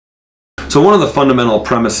So one of the fundamental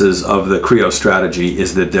premises of the Creo strategy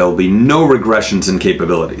is that there'll be no regressions in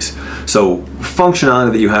capabilities. So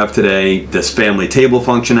functionality that you have today, this family table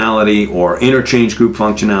functionality or interchange group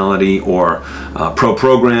functionality or Pro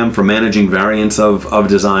Program for managing variants of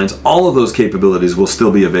designs, all of those capabilities will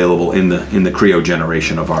still be available in the Creo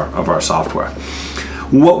generation of our software.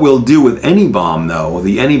 What we'll do with AnyBOM though,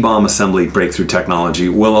 the AnyBOM assembly breakthrough technology,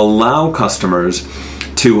 will allow customers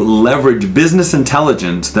to leverage business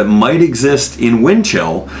intelligence that might exist in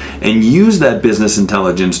Windchill and use that business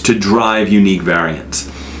intelligence to drive unique variants.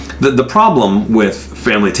 The problem with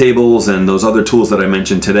family tables and those other tools that I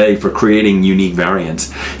mentioned today for creating unique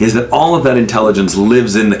variants is that all of that intelligence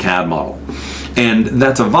lives in the CAD model. And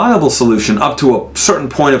that's a viable solution up to a certain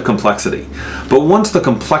point of complexity. But once the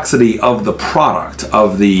complexity of the product,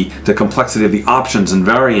 of the complexity of the options and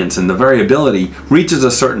variants and the variability reaches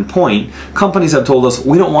a certain point, companies have told us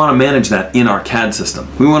we don't want to manage that in our CAD system.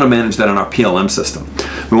 We want to manage that in our PLM system.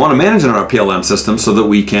 We want to manage it in our PLM system so that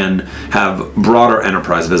we can have broader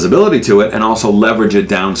enterprise visibility to it and also leverage it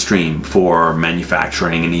downstream for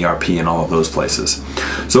manufacturing and ERP and all of those places.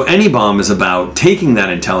 So AnyBOM is about taking that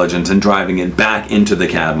intelligence and driving it back into the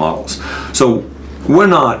CAD models. So we're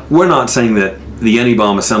not saying that the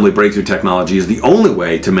AnyBOM assembly breakthrough technology is the only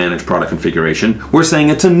way to manage product configuration. We're saying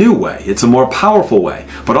it's a new way. It's a more powerful way.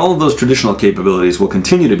 But all of those traditional capabilities will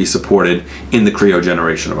continue to be supported in the Creo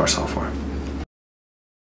generation of our software.